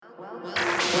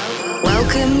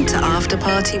Welcome to After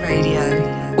Party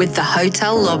Radio with the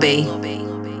Hotel Lobby.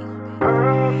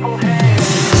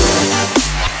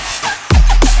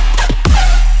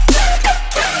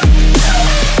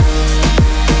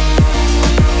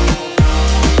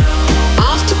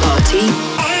 After Party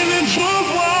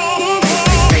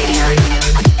Radio.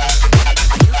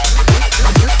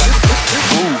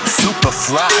 Ooh, super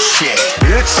fly shit,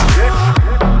 bitch.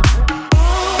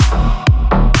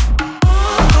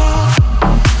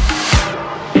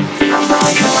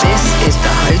 This is the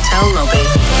Hotel Lobby.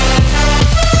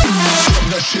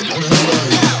 That shit on the Party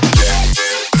Radio.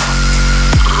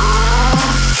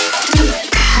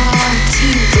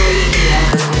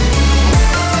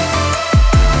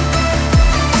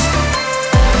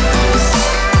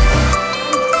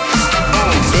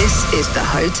 This is the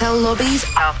Hotel Lobby's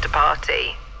After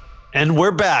Party. And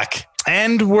we're back.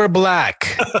 And we're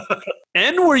black.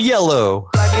 And we're yellow.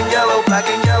 black and yellow, black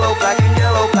and yellow, black and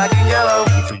yellow, black and yellow.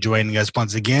 Thank you for joining us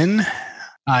once again.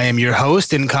 I am your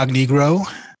host, Incognito.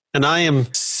 And I am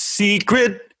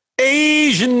Secret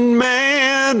Asian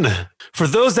Man. For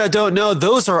those that don't know,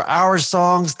 those are our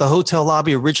songs, the Hotel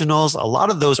Lobby originals. A lot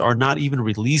of those are not even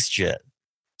released yet.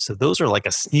 So those are like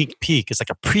a sneak peek. It's like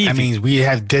a preview. That means we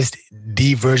have just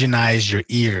de-virginized your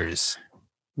ears.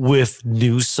 With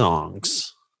new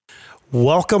songs.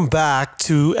 Welcome back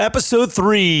to episode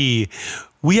 3.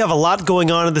 We have a lot going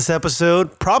on in this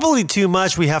episode. Probably too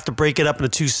much. We have to break it up into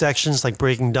 2 sections, like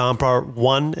Breaking Dawn Part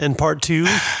 1 and Part 2.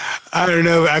 I don't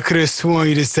know. I could have sworn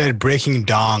you just said Breaking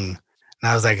Dong. And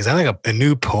I was like, is that like a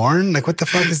new porn? Like, what the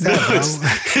fuck is that, No, bro?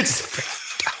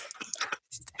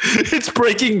 It's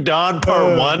Breaking Dawn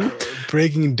Part 1.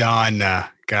 Breaking Dawn.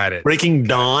 Got it. Breaking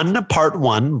Dawn Part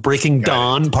 1. Breaking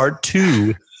Dawn Part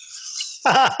 2.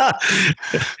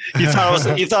 You thought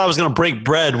I was going to break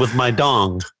bread with my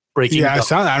dong. Breaking Yeah,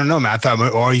 Dawn. I don't know, man. I thought,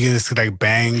 or you just like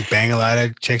bang a lot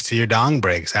of chicks to your dong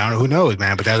breaks. I don't know. Who knows,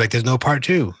 man? But that was like, there's no part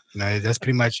 2. You know, that's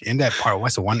pretty much in that part.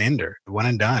 What's the one ender? One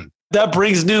and done. That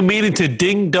brings new meaning to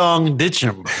Ding Dong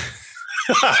Ditch'em.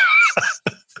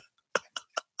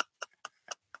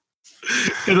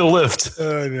 In the lift.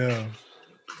 Oh, no.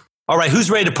 All right, who's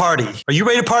ready to party? Are you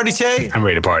ready to party, Tay? I'm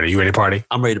ready to party. You ready to party?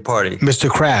 I'm ready to party. Mr.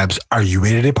 Krabs, are you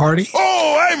ready to party?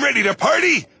 Oh, I'm ready to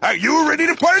party. Are you ready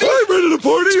to party? I'm ready to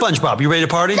party. SpongeBob, you ready to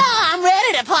party? I'm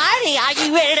ready to party. Are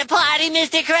you ready to party,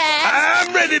 Mr. Krabs?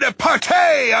 I'm ready to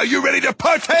party. Are you ready to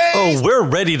party? Oh, we're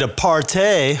ready to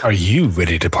partay. Are you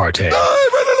ready to partake?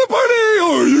 I'm ready to party.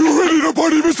 Are you ready to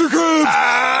party, Mr. Krabs?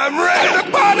 I'm ready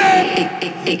to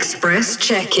party. Express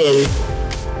check-in.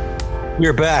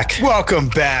 We're back. Welcome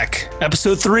back.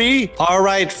 Episode 3. All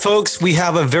right, folks, we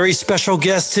have a very special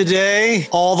guest today,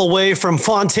 all the way from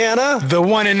Fontana. The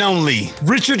one and only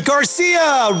Richard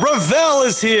Garcia. Ravell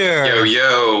is here.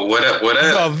 Yo, what up, what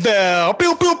up? Ravell.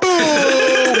 Pew, pew,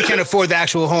 pew. We can't afford the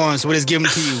actual horns, so we just give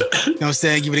them to you. You know what I'm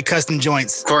saying? Give you the custom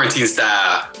joints. Quarantine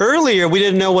style. Earlier, we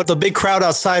didn't know what the big crowd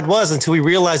outside was until we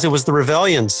realized it was the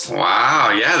Rebellions.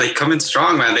 Wow, yeah, they come in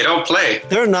strong, man. They don't play.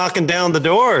 They're knocking down the I'm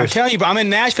doors. telling you, bro, I'm in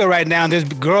Nashville right now, and there's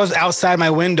girls outside my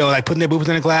window, like putting their boobs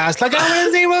in the glass, like, I want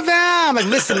to sing with them. I'm like,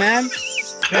 listen, man,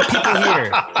 there are people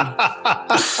here.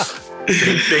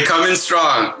 They come in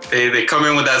strong. They come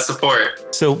in with that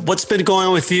support. So what's been going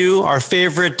on with you, our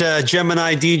favorite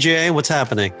Gemini DJ? What's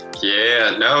happening?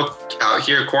 Yeah, no, out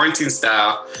here quarantine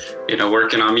style,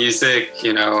 working on music,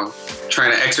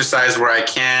 trying to exercise where I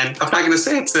can. I'm not going to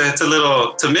say it's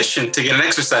a mission to get an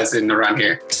exercise in around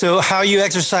here. So how are you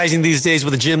exercising these days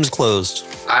with the gyms closed?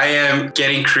 I am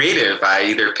getting creative. I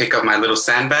either pick up my little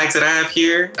sandbags that I have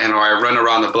here or I run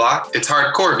around the block. It's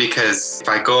hardcore because if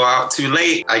I go out too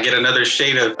late, I get another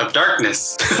shade of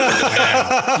darkness.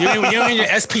 You don't need your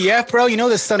SPF, bro? You know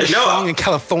the sun is strong in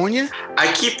California?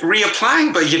 I keep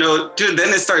reapplying, but dude, then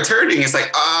it starts hurting. It's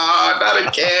like, not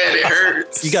again. It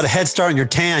hurts. You got a head start on your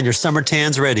tan. Your summer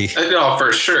tan's ready. No,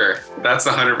 for sure. That's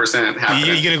 100% happening.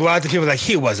 You're going to go out to people like,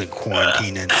 he wasn't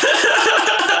quarantining.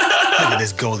 Look at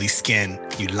this goalie skin,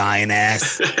 you lying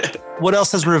ass. What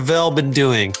else has Ravell been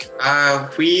doing?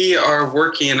 We are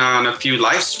working on a few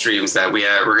live streams that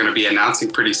we're going to be announcing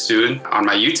pretty soon on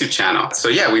my YouTube channel. So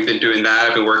yeah, we've been doing that.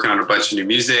 I've been working on a bunch of new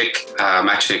music. I'm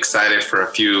actually excited for a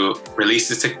few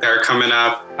releases that are coming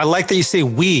up. I like that you say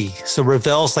we. So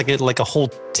Ravell's like a whole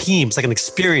team. It's like an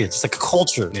experience. It's like a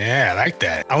culture. Yeah, I like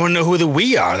that. I want to know who the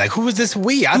we are. Like, who is this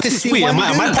we? I just see we. Am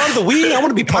I part of the we? I want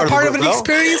to be part of an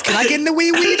experience. Can I get in the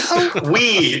we though?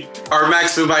 We are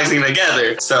maximizing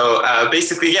together. So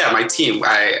basically, yeah, my team.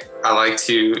 I like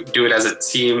to do it as a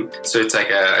team. So it's like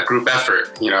a group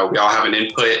effort. We all have an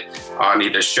input on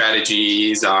either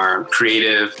strategies or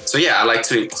creative. So yeah, I like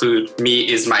to include me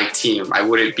is my team. I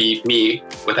wouldn't be me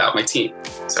without my team.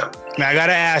 So Now, I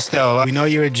gotta ask though. We know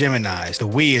you're a Gemini. The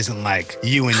we isn't like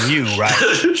you and you, right?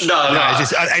 no, It's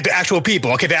just the actual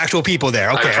people. Okay, the actual people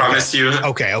there. Okay, I promise you.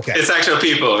 Okay. It's actual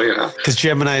people, you know. Because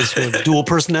Gemini's have dual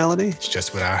personality? It's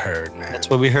just what I heard, man. That's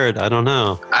what we heard. I don't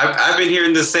know. I've been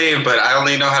hearing the same, but I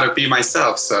only know how to be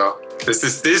myself. So this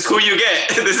is who you get.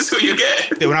 This is who you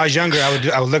get. When I was younger,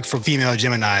 I would look for female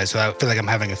Geminis, so I feel like I'm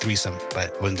having a threesome,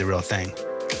 but it wasn't the real thing.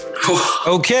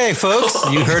 Okay, folks,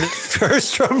 you heard it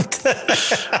first from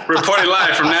Reporting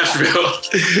live from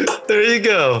Nashville. There you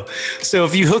go. So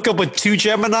if you hook up with two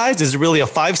Geminis, is it really a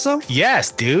fivesome?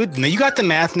 Yes, dude. Now you got the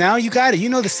math now. You got it. You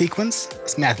know the sequence.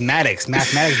 It's mathematics.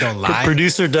 Mathematics don't lie.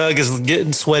 Producer Doug is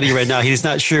getting sweaty right now. He's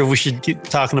not sure if we should keep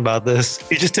talking about this.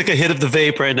 He just took a hit of the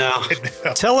vape right now.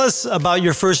 Tell us about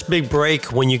your first big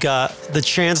break when you got the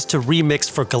chance to remix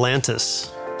for Galantis.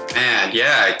 Man,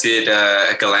 yeah, I did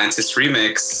a Galantis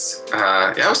remix.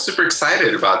 I was super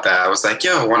excited about that. I was like,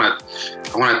 yo, I want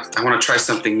to try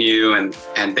something new, and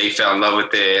they fell in love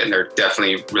with it, and they're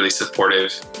definitely really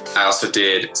supportive. I also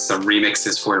did some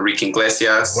remixes for Enrique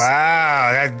Iglesias.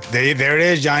 Wow, there it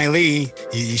is, Johnny Lee.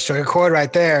 You struck a chord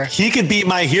right there. He could be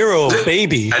my hero,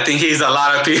 baby. I think he's a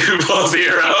lot of people's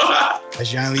hero.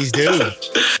 That's Johnny Lee's dude.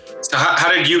 So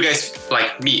how did you guys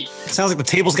meet? Sounds like the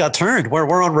tables got turned.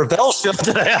 We're on Ravell show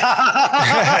today.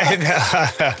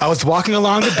 I was walking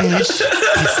along the beach.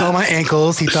 He saw my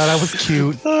ankles. He thought I was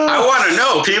cute. I want to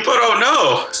know. People don't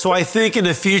know. So I think in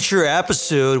a future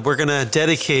episode, we're going to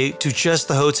dedicate to just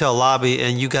the hotel lobby,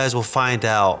 and you guys will find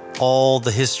out all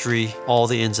the history, all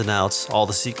the ins and outs, all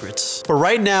the secrets. But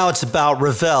right now, it's about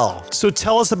Ravell. So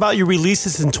tell us about your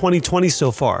releases in 2020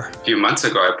 so far. A few months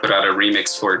ago, I put out a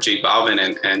remix for J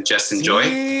Balvin and Justin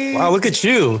Joy. Wow, look at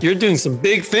you. You're doing some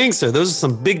big things, sir. Those are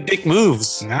some big, big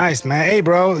moves. Nice, man. Hey,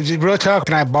 bro, real talk.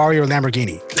 Can I borrow your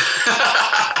Lamborghini?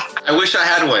 I wish I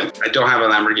had one. I don't have a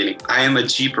Lamborghini. I am a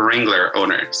Jeep Wrangler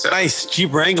owner. So Nice.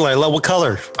 Jeep Wrangler. I love what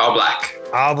color? all black.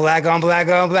 All black on black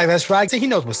on black. That's right. He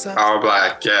knows what's up. All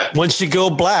black, yeah. Once you go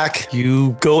black,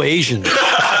 you go Asian.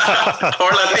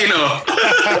 Or Latino.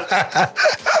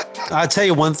 I'll tell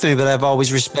you one thing that I've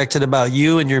always respected about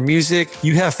you and your music.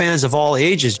 You have fans of all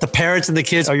ages. The parents and the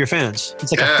kids are your fans.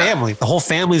 It's like a family. The whole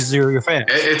family's your fans.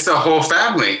 It's a whole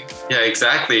family. Yeah,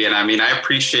 exactly. And I mean, I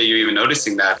appreciate you even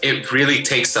noticing that. It really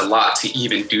takes a lot to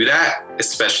even do that,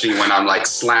 especially when I'm like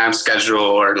slam schedule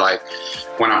or like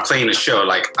when I'm playing a show.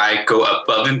 Like I go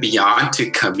above and beyond to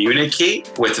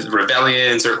communicate with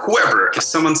Rebellions or whoever. If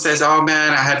someone says, oh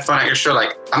man, I had fun at your show,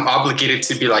 like I'm obligated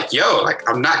to be like, yo, like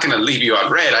I'm not going to leave you on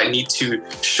red. I need to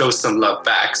show some love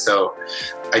back. So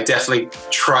I definitely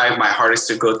try my hardest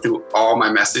to go through all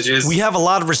my messages. We have a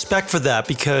lot of respect for that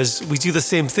because we do the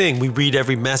same thing. We read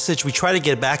every message. We try to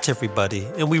get back to everybody.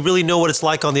 And we really know what it's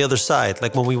like on the other side.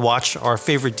 Like when we watch our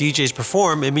favorite DJs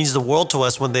perform, it means the world to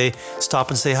us when they stop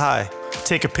and say hi.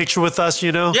 Take a picture with us,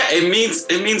 you know? Yeah, it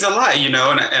means a lot, you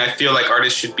know, and I feel like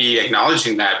artists should be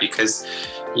acknowledging that because,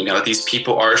 you know, these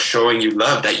people are showing you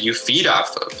love that you feed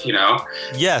off of, you know?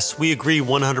 Yes, we agree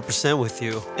 100% with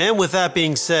you. And with that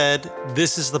being said,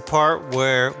 this is the part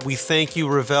where we thank you,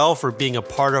 Ravell, for being a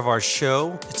part of our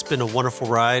show. It's been a wonderful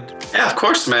ride. Yeah, of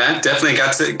course, man. Definitely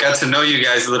got to know you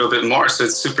guys a little bit more, so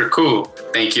it's super cool.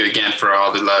 Thank you again for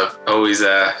all the love. Always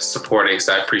supporting,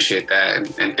 so I appreciate that.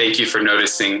 And thank you for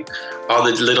noticing all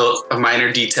the little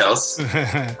minor details.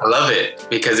 I love it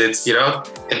because it's, you know,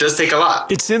 it does take a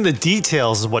lot. It's in the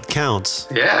details is what counts.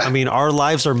 Yeah. I mean, our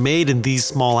lives are made in these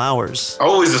small hours.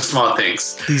 Always the small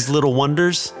things. These little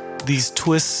wonders, these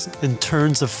twists and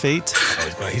turns of fate.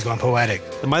 He's going poetic.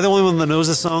 Am I the only one that knows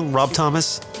this song? Rob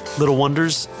Thomas, Little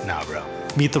Wonders? Nah, bro.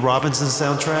 Meet the Robinsons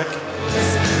soundtrack?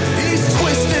 These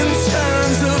twists and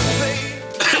turns of fate.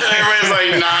 Everybody's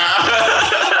like,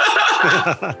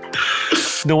 nah.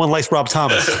 No one likes Rob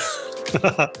Thomas.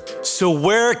 So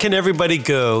where can everybody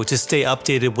go to stay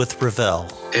updated with Ravell?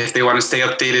 If they want to stay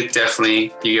updated,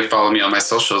 definitely you can follow me on my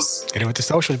socials. Get in with the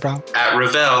socials, bro. At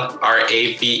Ravell,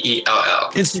 Ravell.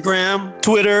 Instagram,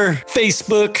 Twitter,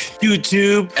 Facebook,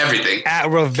 YouTube. Everything. At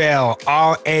Ravell,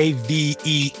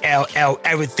 Ravell.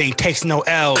 Everything takes no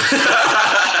L.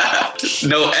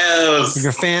 No L's.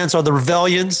 Your fans are the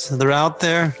Rebellions. They're out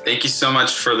there. Thank you so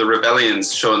much for the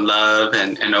Rebellions showing love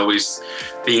and always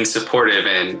being supportive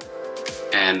and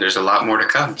there's a lot more to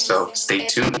come, so stay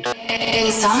tuned.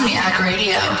 Insomniac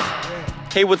Radio.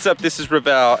 Hey, what's up? This is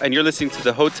Ravell, and you're listening to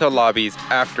the Hotel Lobby's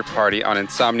After Party on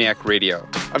Insomniac Radio.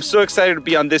 I'm so excited to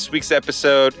be on this week's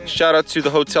episode. Shout out to the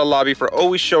hotel lobby for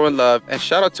always showing love, and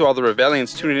shout out to all the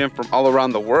Ravellians tuning in from all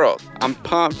around the world. I'm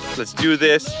pumped. Let's do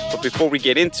this. But before we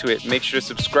get into it, make sure to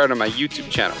subscribe to my YouTube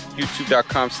channel,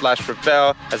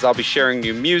 youtube.com/Ravell, as I'll be sharing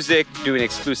new music, doing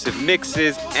exclusive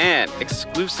mixes, and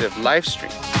exclusive live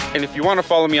streams. And if you want to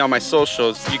follow me on my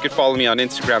socials, you can follow me on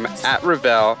Instagram at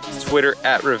Ravell, Twitter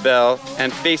at Ravell,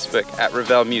 and Facebook at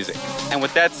Ravell Music. And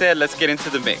with that said, let's get into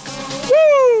the mix. Woo!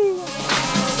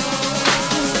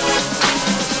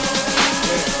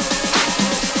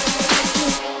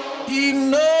 He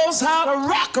knows how to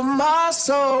rock my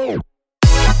soul.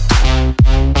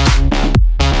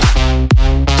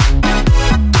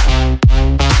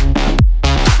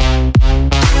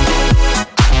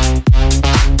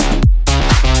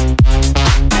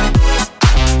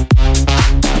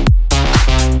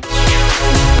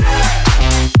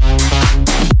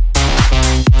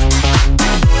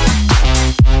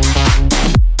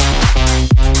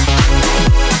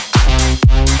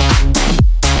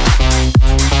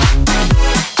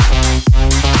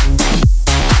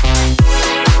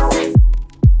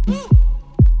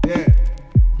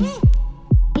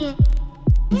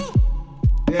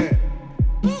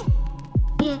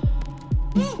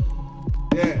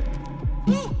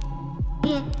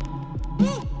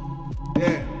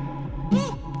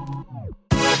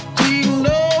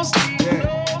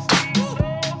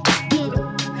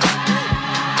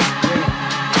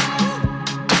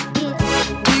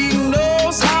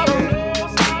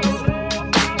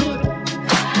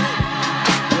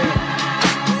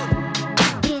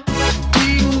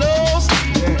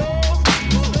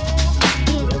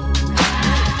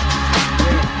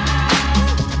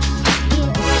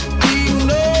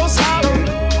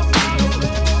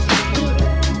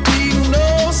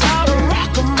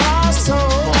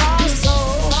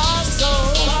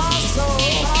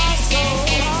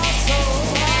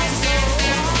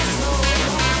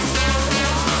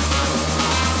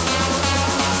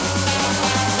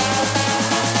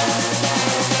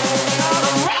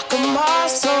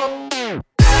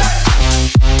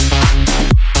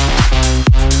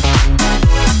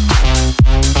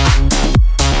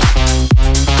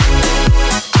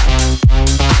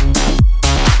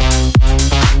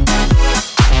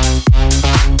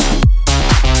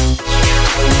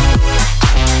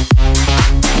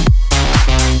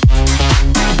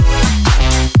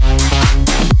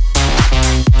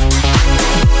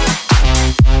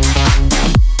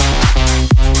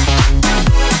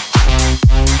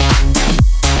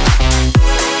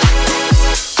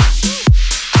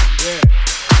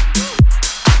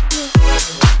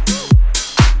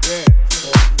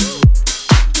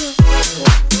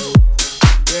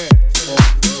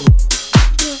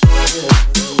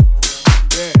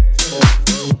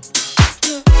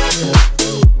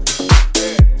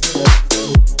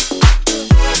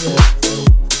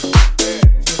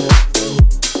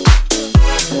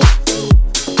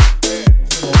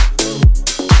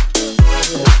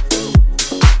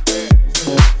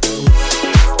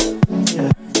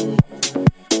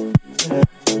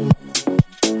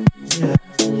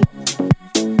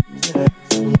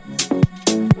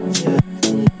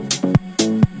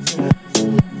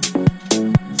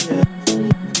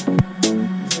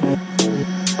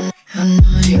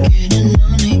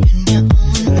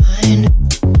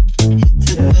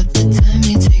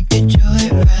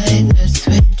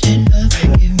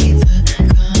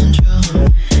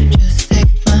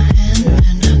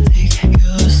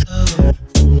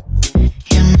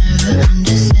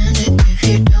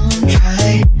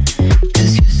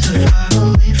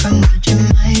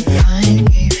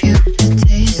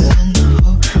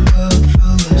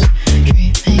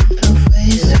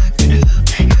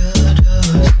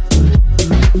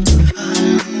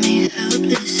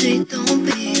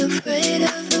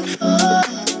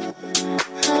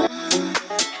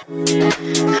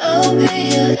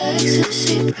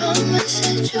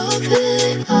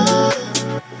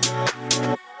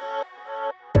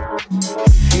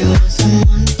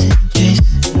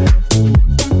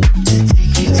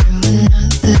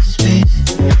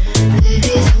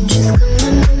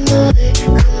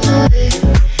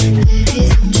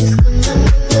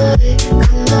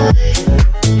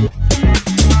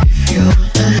 If you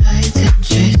want the heights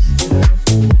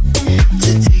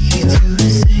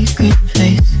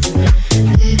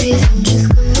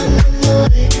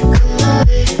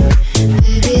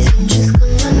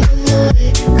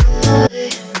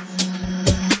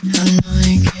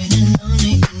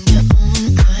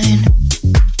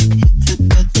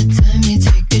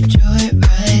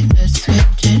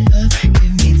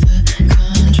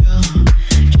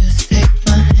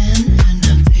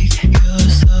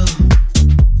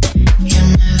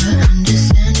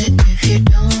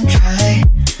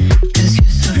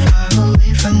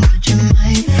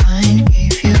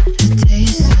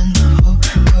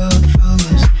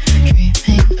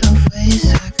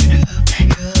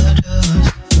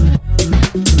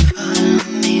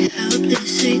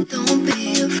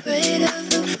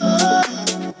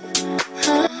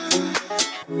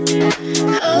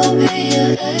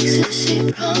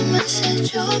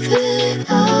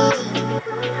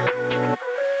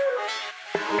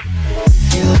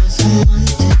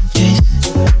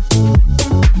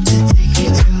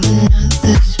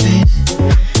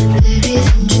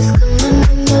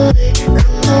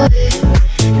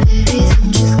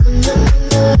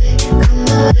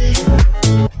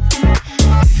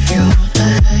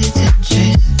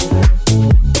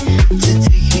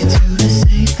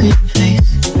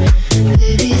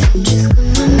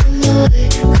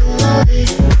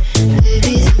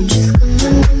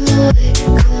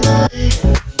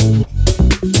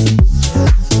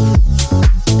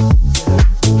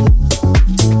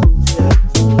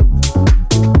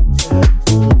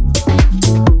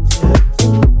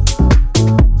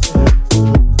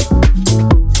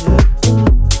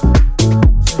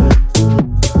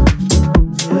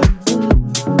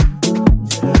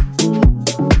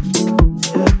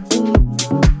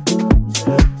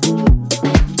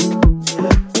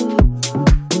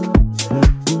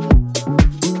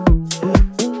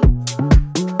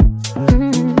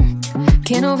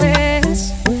que no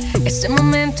ves, este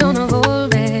momento no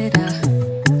volverá.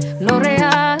 Lo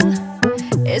real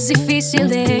es difícil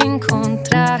de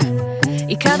encontrar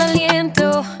y cada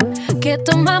aliento que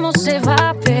tomamos se va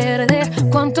a perder.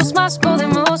 ¿Cuántos más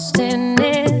podemos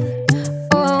tener?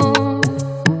 Oh.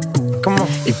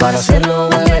 Y para hacerlo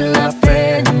vale la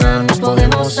pena, nos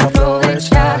podemos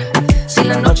aprovechar. Si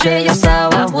la noche ya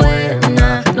estaba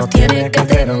buena, no tiene que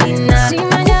terminar. Si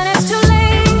mañana es too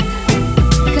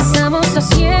late, ¿qué estamos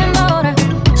haciendo ahora?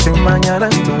 Si mañana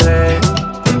es too late,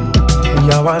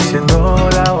 ya va siendo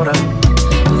la hora.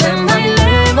 Ven,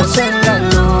 bailemos en la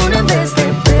luna en vez de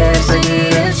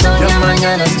perseguir el sol. Ya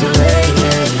mañana es too late,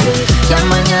 ya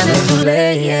mañana es too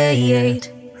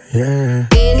late. yeah.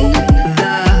 In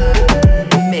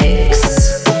the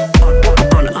mix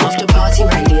on After Party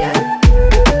Radio.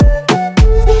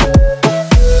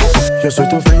 Yo soy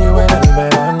tu frío en el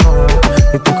verano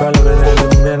y tu calor en el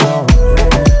invierno.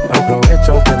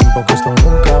 Aprovecho el tiempo que esto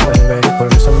nunca vuelve y por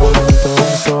ese momento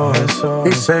eso.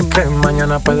 Y sé que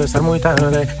mañana puede ser muy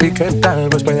tarde y que tal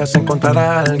vez puedas encontrar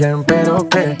a alguien, pero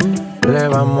 ¿qué le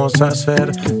vamos a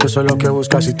hacer? Yo soy lo que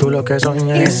buscas y tú lo que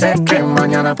soñé. Y sé que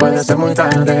mañana puede ser muy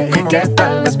tarde y que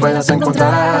tal vez puedas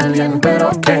encontrar a alguien, pero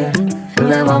 ¿qué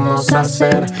le vamos a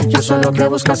hacer? Yo soy lo que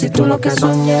buscas y tú lo que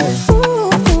soñé.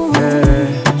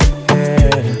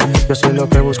 Yo soy lo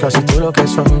que buscas y tú lo que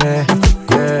soñé.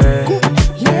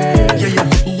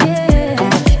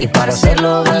 Y para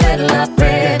hacerlo vale la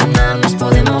pena, nos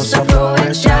podemos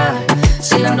aprovechar.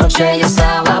 Si la noche ya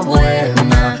estaba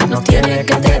buena, no tiene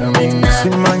que terminar. Si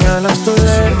mañana es too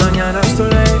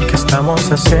late, ¿qué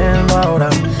estamos haciendo ahora?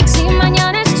 Si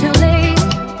mañana es too late,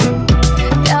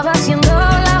 ya va siendo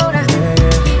la hora.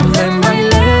 Ven,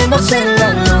 bailemos en la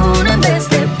luna en vez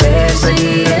de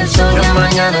perseguir el sol. Ya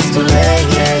mañana es too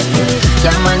late,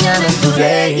 ya mañana es too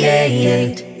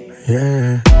late.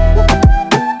 Yeah.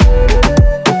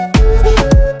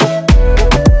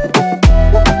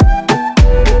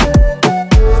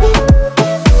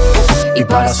 Y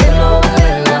para hacerlo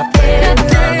vale la pena,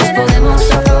 nos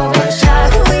podemos aprovechar.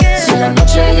 Si la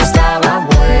noche ya estaba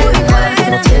buena,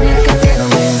 no tiene que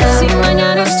terminar. Si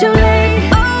mañana es too late,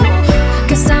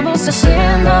 ¿qué estamos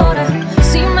haciendo ahora?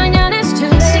 Si mañana es too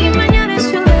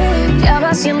late, ya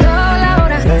va siendo la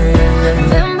hora.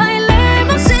 Ven,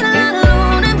 bailemos en la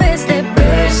luna en vez de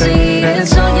perseguir el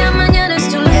sol. Ya mañana es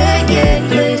too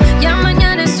late, ya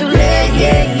mañana es too late.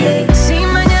 Si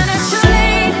mañana es too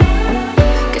late,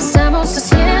 ¿qué estamos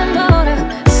haciendo ahora?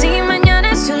 Si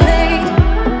mañana es too late,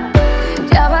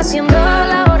 ya va siendo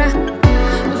la hora.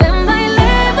 Ven,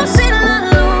 bailemos en la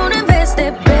luna en vez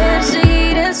de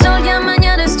perseguir el sol. Ya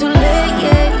mañana es too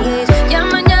late, ya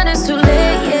mañana es too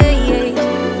late.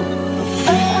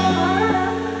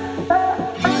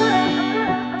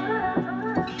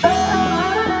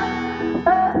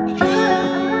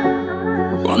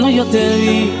 Cuando yo te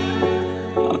vi,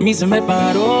 a mí se me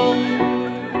paró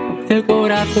el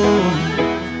corazón,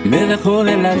 me dejó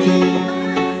de latir.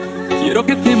 Quiero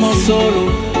que estemos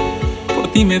solos,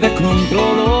 por ti me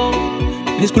descontrolo.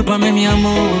 Discúlpame mi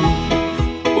amor,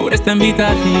 por esta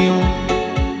invitación.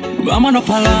 Vámonos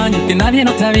pa'l año, que nadie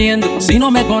nos está viendo. Si no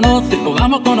me conoce, lo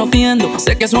vamos conociendo.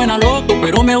 Sé que suena loco,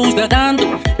 pero me gusta tanto.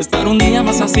 Estar un día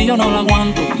más así yo no lo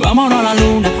aguanto. Vámonos a la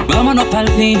luna, vámonos pa'l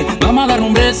cine. Vamos a dar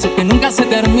un beso que nunca se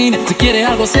termine. Si quieres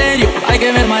algo serio, hay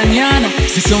que ver mañana.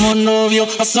 Si somos novios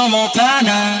o somos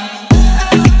panas.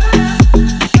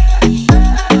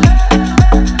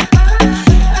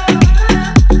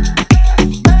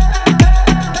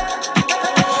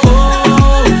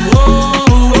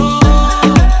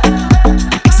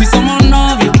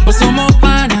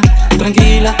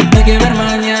 Hay que ver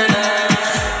mañana.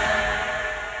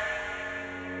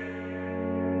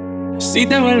 Si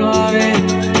te vuelvo a ver,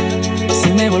 si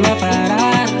me vuelvo a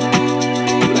parar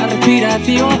la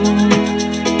respiración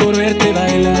por verte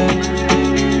bailar.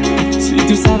 Si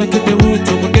tú sabes que te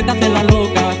gusto, ¿por qué te haces la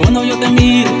loca? Cuando yo te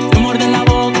miro, te muerde en la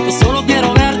boca. Yo solo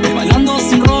quiero verte bailando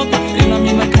sin ropa, en la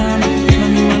misma cama, en la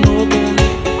misma nota.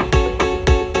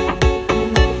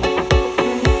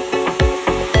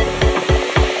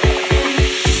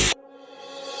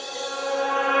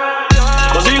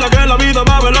 Vacila que la vida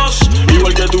va veloz,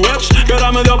 igual que tu ex, que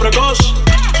era medio precoz.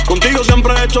 Contigo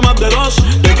siempre he hecho más de dos.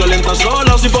 Te calientas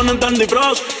sola si ponen Tandy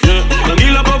Frost, yeah.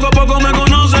 Tranquila, poco a poco me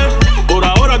conoces. Por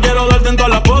ahora quiero darte en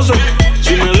todas las poses.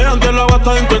 Si me dejan te la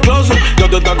basta en tu closet. Ya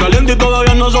te está caliente y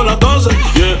todavía no son las 12,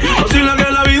 yeah. Vacila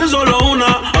que la vida es solo una.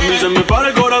 A mí se me para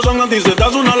el corazón, a ti se te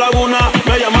hace una laguna.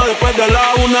 Me llama después de la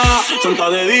una. Santa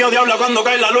de día, diabla cuando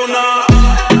cae la luna.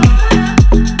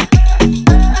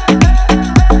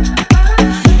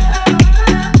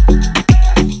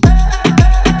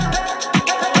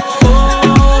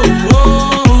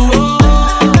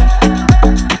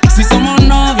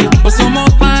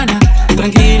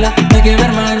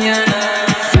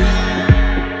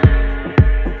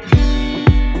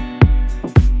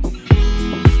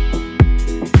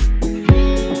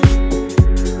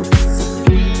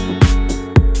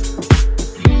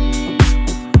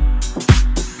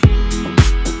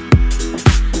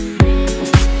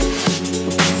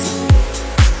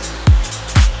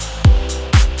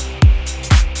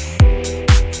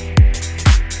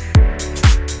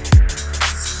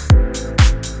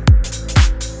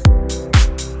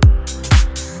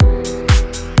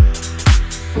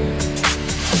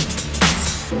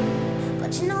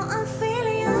 know I'm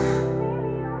feeling you.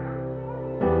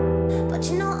 But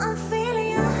you know I'm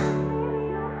feeling you.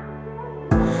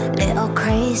 Little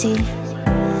crazy,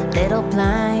 little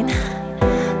blind,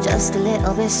 just a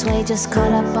little bit swayed, just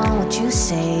caught up on what you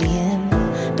saying.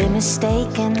 Been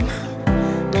mistaken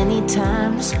many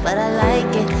times, but I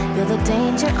like it. Feel the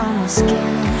danger on my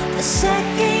skin. The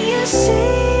second you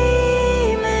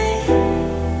see me,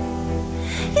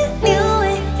 you knew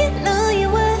it, you knew you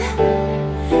would.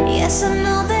 Yes, I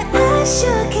know that I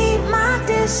should keep my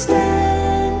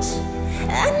distance.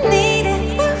 I need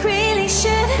it, I really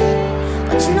should.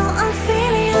 But you know I'm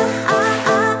feeling you.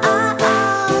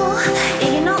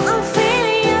 Yeah, you know I'm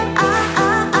feeling you.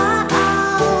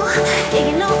 Yeah,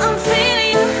 you know I'm feeling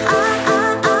you. Yeah,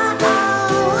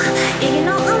 you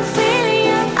know I'm feeling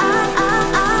you.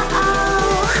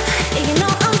 Yeah, you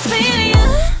know I'm feeling you.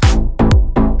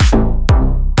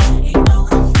 You know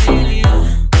I'm feeling you.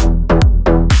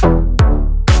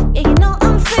 Yeah, you know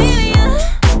I'm feeling you.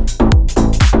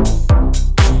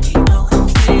 You know I'm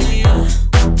feeling you.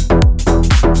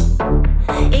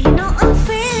 Yeah, you know I'm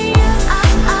feeling you. Yeah,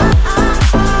 you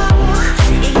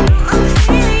know I'm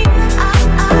feeling you.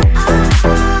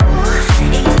 Yeah, you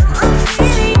know I'm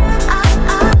feeling you.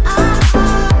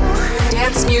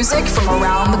 Dance music from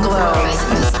around the globe.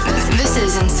 This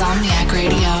is Insomniac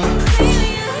Radio.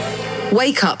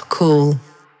 Wake up cool.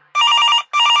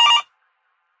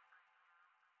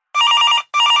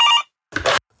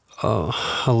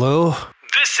 Hello?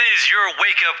 This is your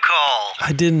wake-up call.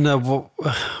 I didn't,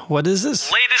 what is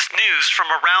this? Latest news from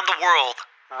around the world,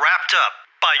 wrapped up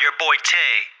by your boy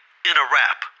Tay in a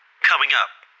wrap. Coming up,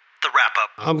 the wrap-up.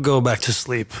 I'm going back to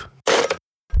sleep.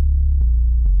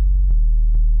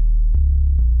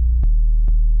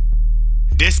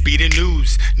 This be the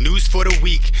news for the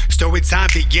week. Story time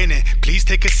beginning, please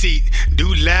take a seat.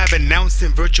 Do Lab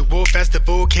announcing virtual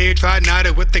festival.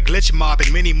 K-Trinata with the glitch mob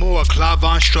and many more.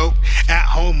 Clavon stroke, at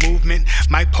home movement.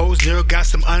 Mike Posner got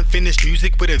some unfinished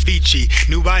music with Avicii.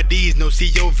 New IDs, no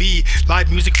COV. Live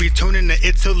music returning to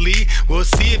Italy. We'll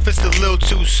see if it's a little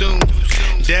too soon.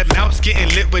 Dead Mouse getting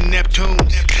lit with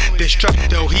Neptunes.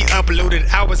 Destructo, he uploaded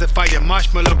hours of fire.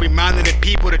 Marshmallow reminding the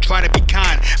people to try to be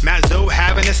kind. Mazzo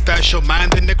having a special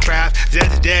mind in the craft.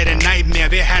 Zed's dead and Nightmare,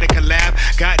 they had a collab.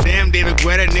 Goddamn David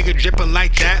Guetta, nigga dripping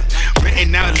like that.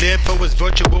 Written out live for his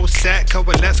virtual set.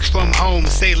 Coalesce from home,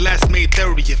 say less, May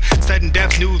 30th. Sudden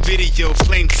death new video,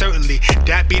 flame certainly.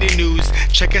 That be the news.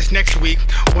 Check us next week.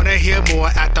 Wanna hear more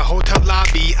at the hotel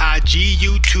lobby, IG,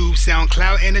 YouTube,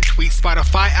 SoundCloud, and a tweet.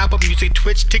 Spotify, Apple Music,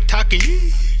 Twitch, TikTok, and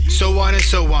so on and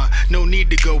so on. No need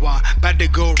to go on, about to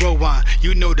go roll on.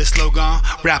 You know the slogan,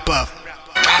 wrap up.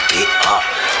 Wrap it up.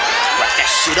 Wrap that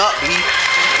shit up, B.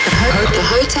 The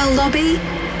hotel lobby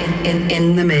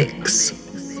in the mix.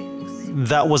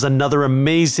 That was another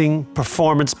amazing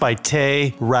performance by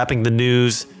Tay, rapping the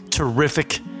news.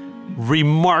 Terrific,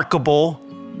 remarkable,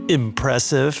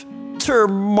 impressive,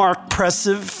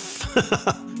 termark-pressive.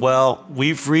 Well,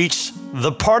 we've reached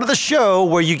the part of the show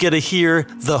where you get to hear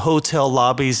the hotel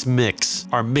lobby's mix.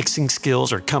 Our mixing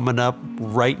skills are coming up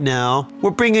right now.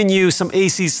 We're bringing you some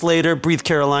AC Slater, Breathe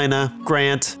Carolina,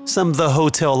 Grant, some of the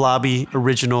hotel lobby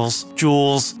originals,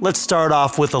 Jules. Let's start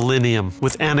off with Millennium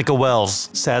with Annika Wells,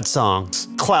 Sad Songs,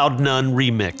 Cloud None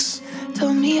remix.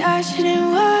 Told me I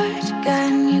shouldn't watch,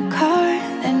 got a new car,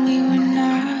 then we were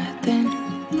nothing.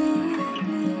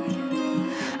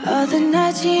 All the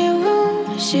nights in your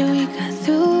room, shit we got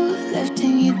through, left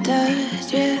in your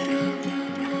dust, yeah.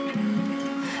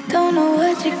 Don't know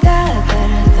what you got, but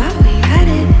I thought we had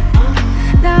it.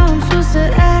 Now I'm supposed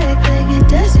to act like it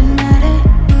doesn't matter.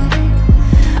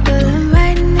 But I'm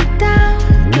writing it down,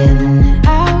 getting it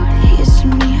out, here's to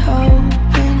me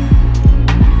hoping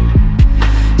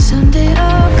someday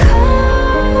I'll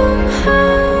come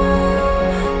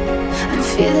home and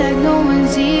feel like no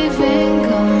one's even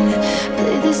gone.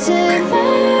 Play this in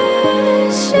my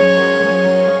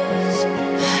shoes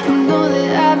and know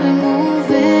that I've been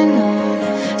moving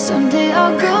on. Someday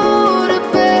I'll go to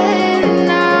bed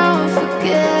and I'll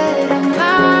forget I'm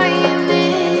lying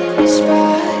in your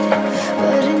spot.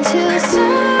 But until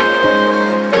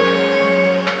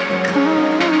Sunday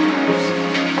comes,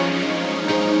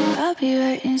 I'll be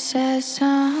writing sad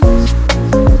songs.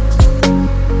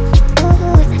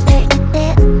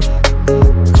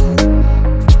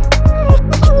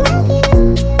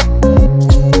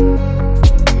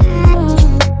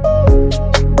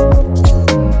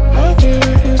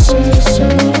 You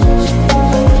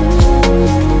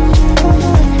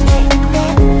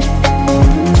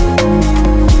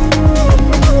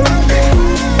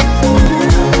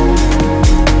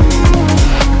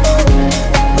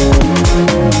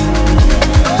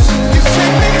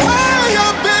say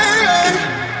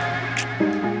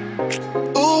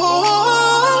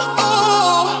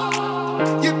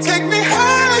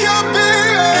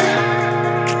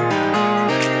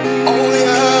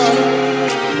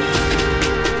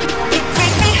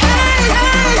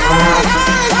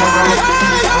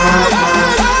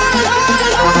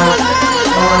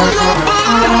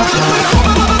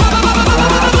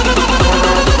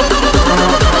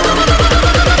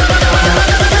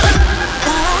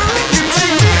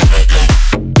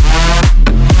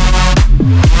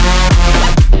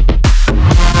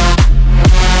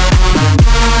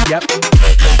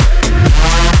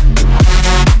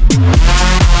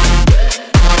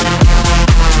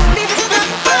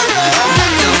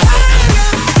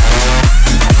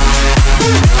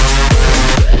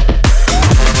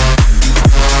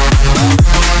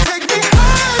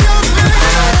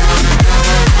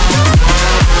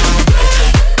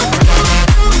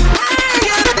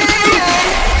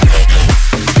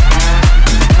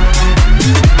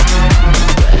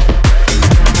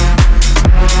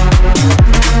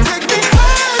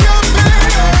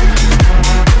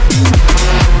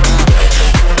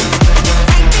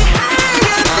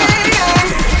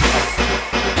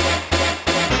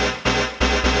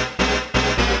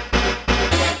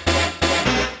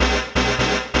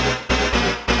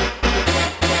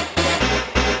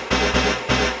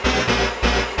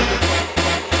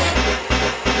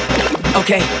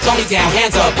Okay, Tony down,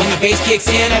 hands up. When the bass kicks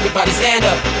in, everybody stand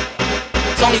up.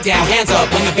 Tony down, hands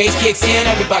up. When the bass kicks in,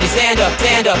 everybody stand up,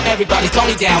 stand up. Everybody,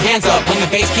 Tony down, hands up. When the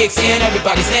bass kicks in,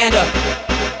 everybody stand up.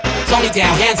 Tony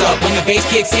down, hands up. When the bass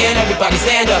kicks in, everybody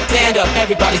stand up, stand up.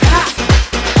 Everybody,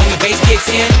 when the bass kicks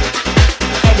in,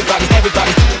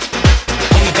 everybody.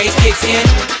 When the bass kicks in,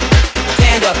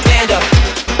 stand up, stand up.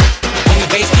 When the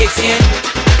bass kicks in,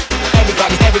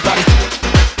 everybody.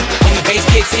 When the bass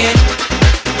kicks in,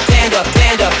 stand up,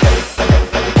 stand up.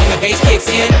 When the bass kicks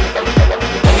in,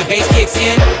 when the bass kicks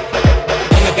in,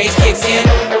 when the bass kicks in,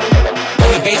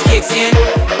 when the bass kicks in,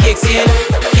 kicks in,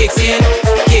 kicks in,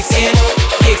 kicks in,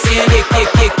 kicks in,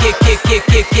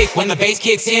 kick. When the bass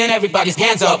kicks in, everybody's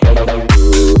hands up.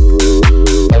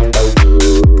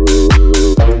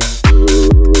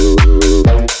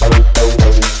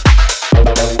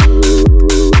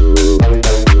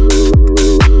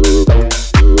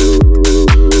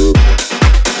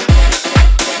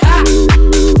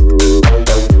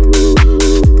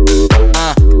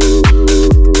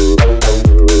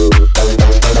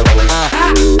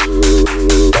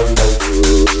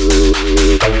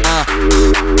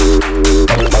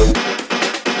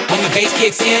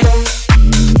 Kicks in.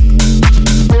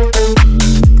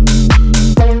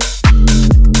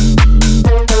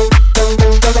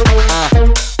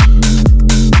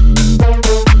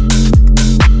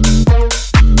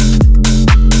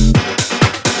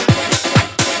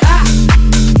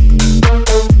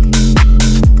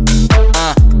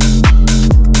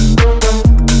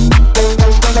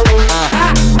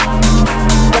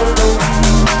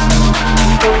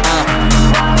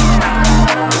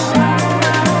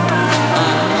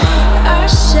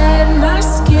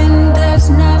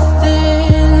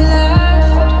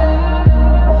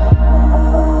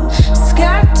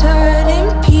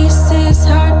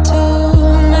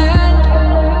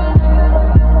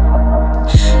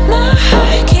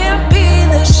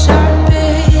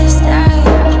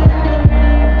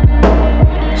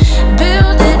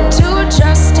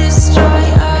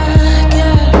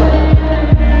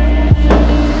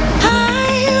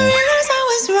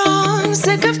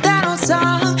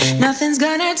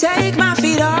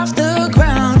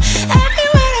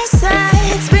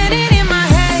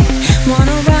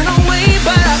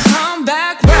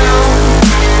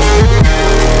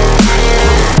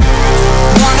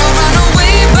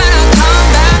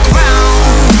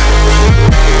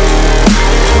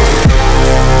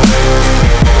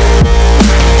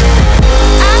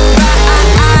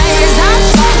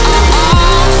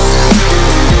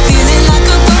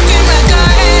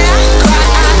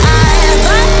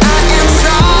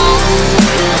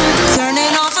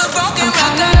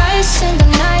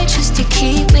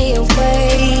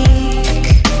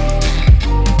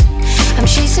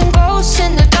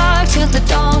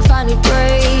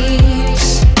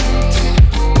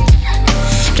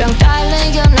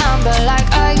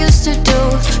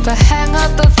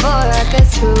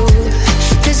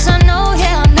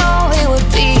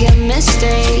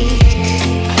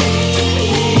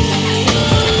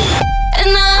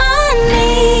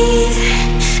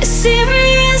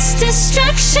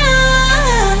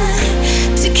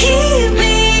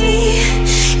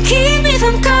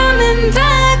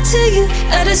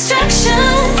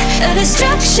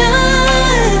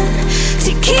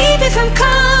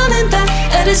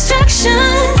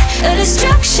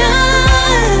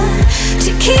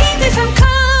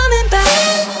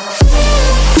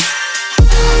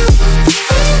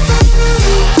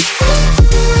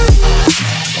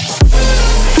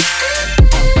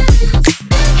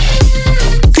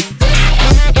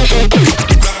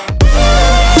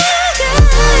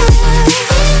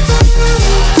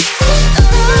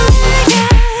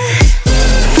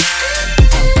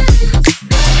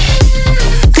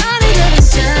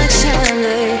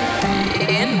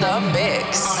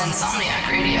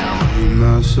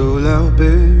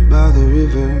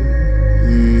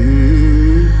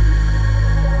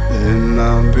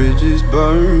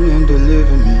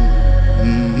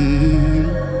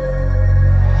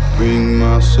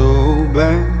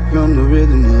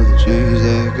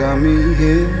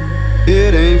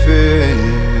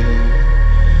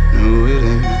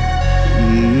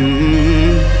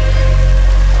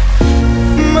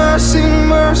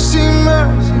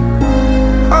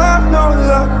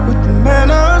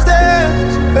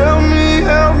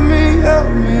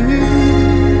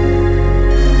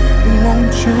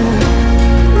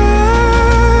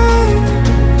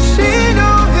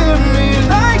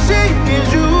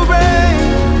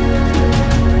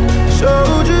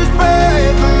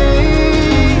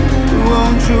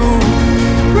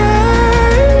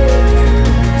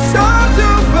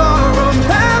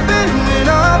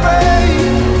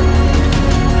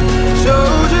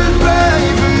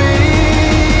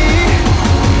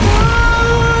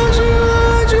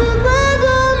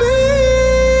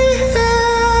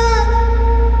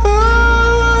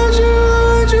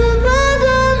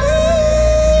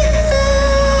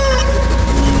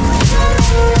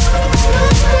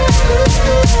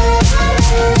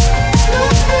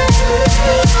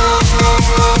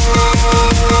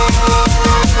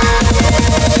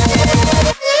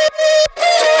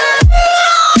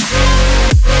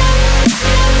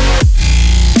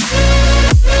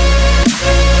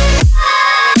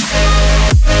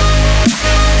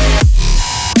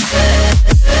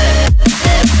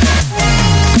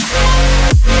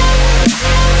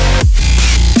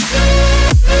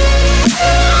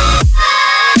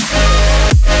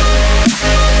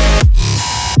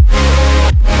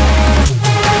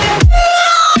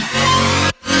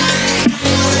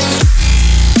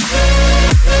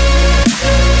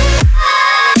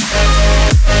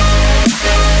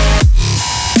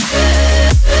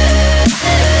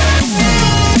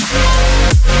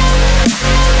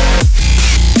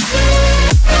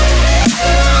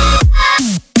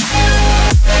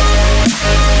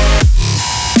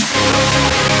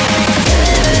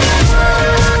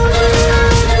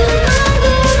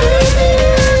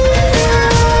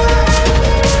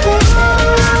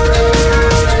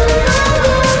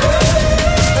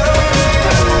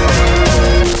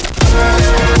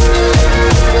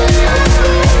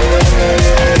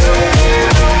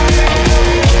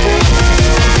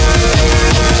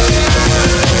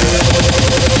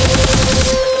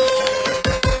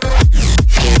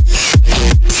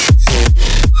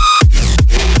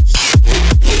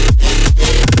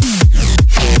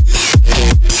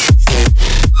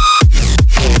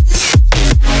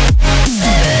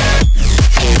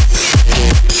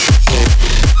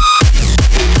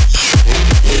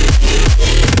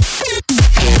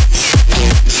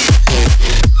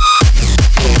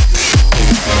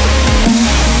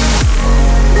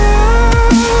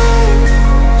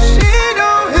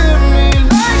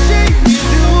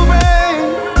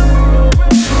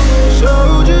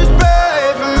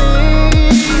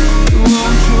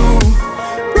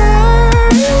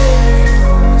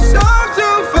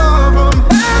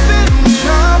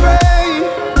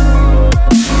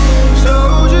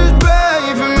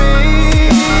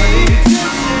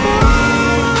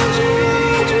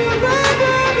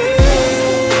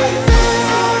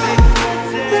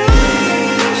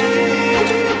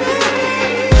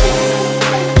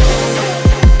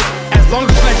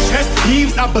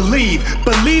 believe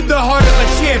the heart of a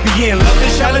champion. Love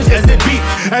the challenge as it beats.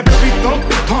 Every thump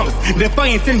it pumps,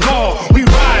 defiance and gall. We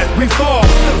rise, we fall,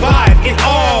 survive it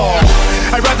all.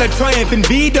 I'd rather triumph and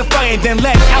be defiant than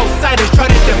let outsiders try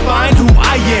to define who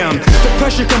I am. The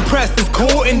pressure compressed is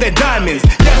cool in the diamonds.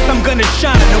 Yes, I'm gonna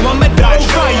shine, no, I'ma die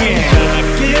trying.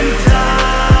 Back in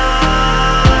time.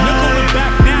 No going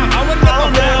back now, I would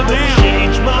never back down.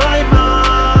 Change my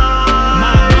mind.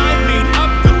 My mind made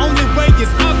up, the only way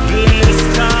is up.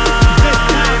 This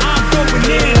time I'm going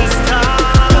in. This time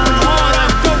going hard,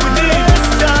 I'm going in. This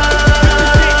time this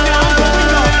is it, now I'm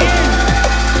going all in.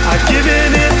 I've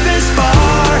given it this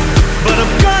far, but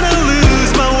I'm gonna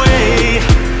lose my way.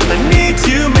 I need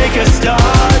to make a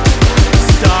start,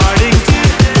 starting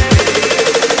today.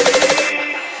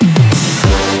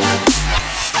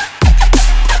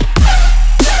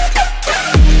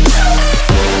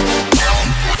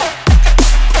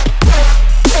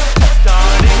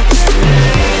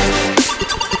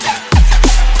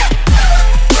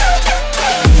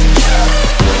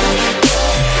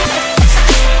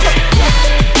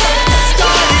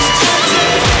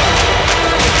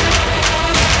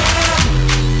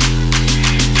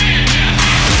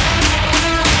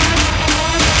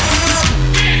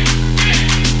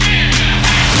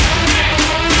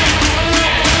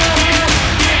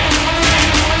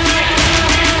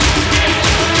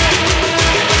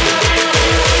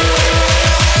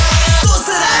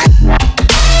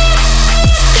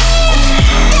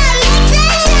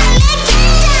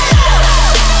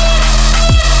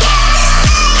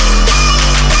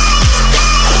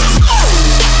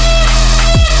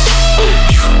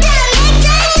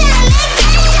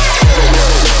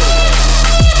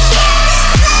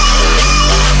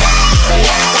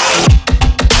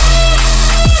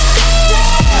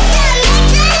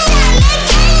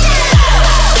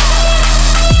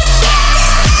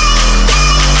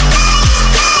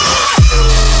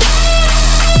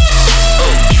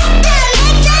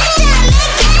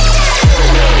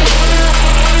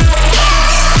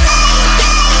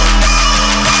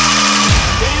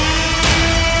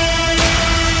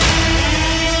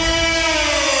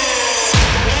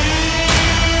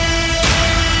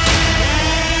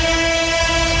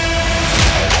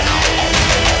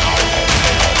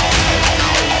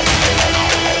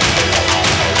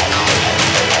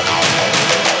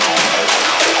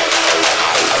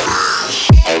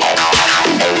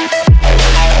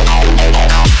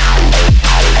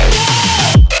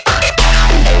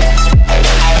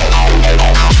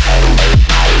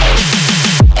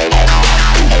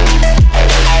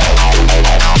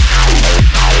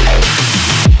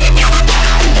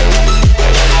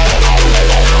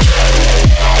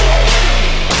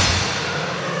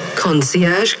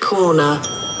 Concierge Corner.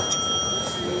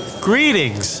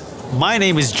 Greetings. My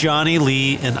name is Johnny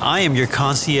Lee, and I am your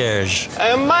concierge.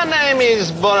 My name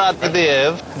is Borat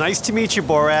Dev. Nice to meet you,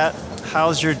 Borat.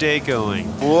 How's your day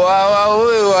going? Wow,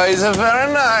 it's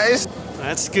very nice.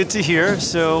 That's good to hear.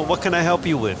 So, what can I help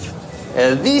you with?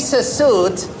 This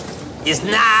suit is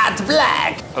not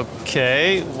black.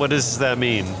 Okay, what does that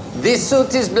mean? This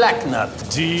suit is black nut.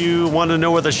 Do you want to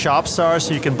know where the shops are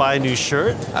so you can buy a new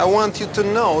shirt? I want you to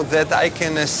know that I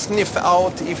can sniff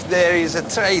out if there is a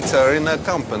traitor in a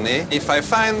company. If I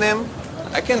find them,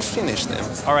 I can finish them.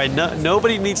 All right,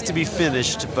 nobody needs to be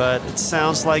finished, but it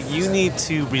sounds like you need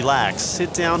to relax.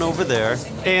 Sit down over there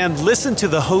and listen to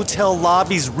the Hotel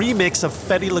Lobby's remix of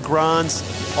Fetty Legrand's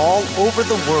All Over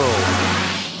the World.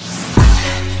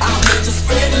 I'm here to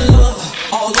spread love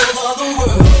all over the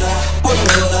world.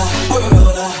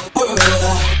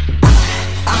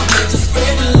 I'm here to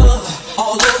spread love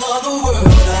all over the world.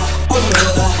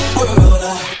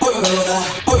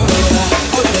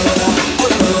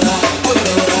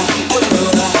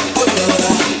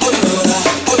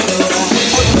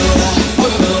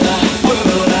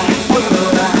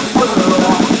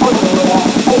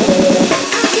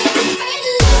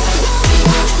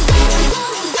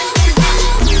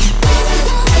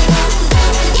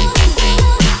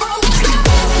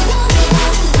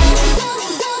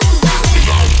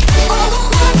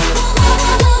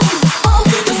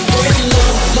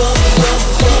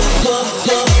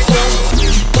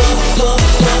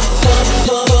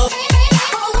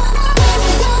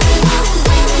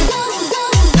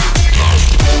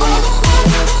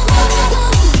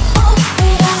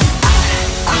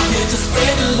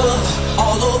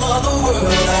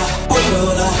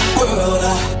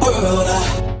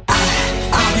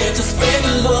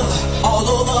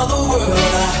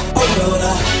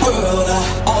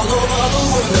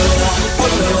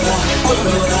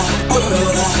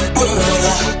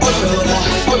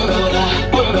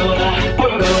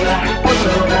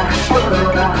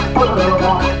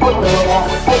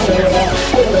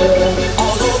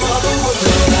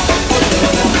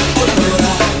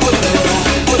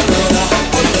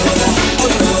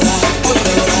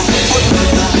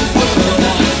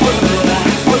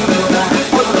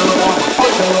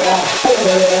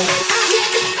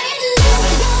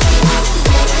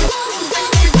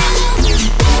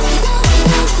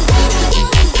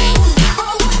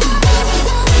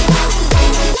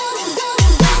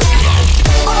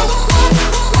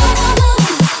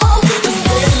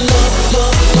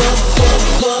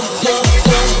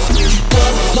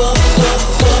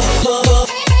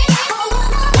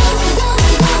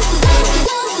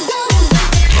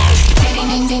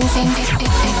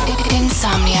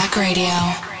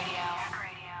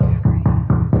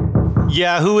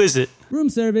 Yeah, who is it?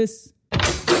 Room service.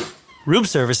 Room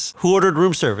service? Who ordered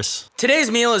room service?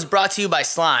 Today's meal is brought to you by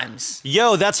Slimez.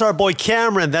 Yo, that's our boy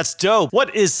Cameron. That's dope.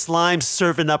 What is Slimez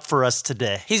serving up for us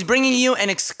today? He's bringing you an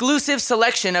exclusive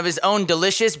selection of his own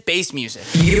delicious bass music.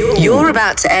 You're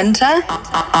about to enter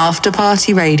After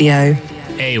Party Radio.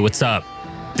 Hey, what's up?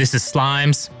 This is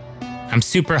Slimez. I'm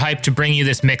super hyped to bring you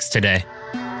this mix today.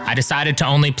 I decided to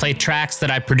only play tracks that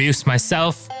I produced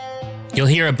myself. You'll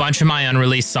hear a bunch of my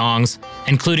unreleased songs,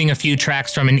 including a few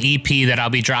tracks from an EP that I'll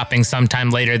be dropping sometime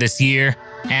later this year,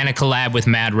 and a collab with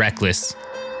Mad Reckless.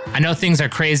 I know things are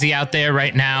crazy out there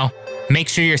right now. Make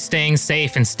sure you're staying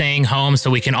safe and staying home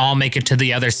so we can all make it to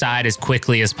the other side as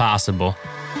quickly as possible.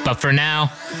 But for now,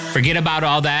 forget about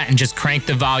all that and just crank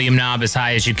the volume knob as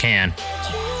high as you can.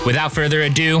 Without further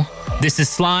ado, this is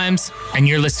Slimez, and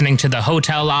you're listening to the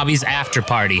Hotel Lobby's After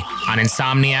Party on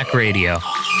Insomniac Radio.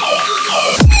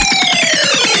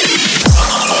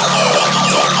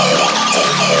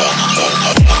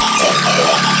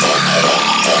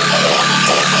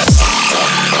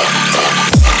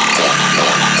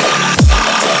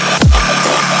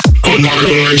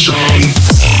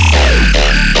 Annihilation.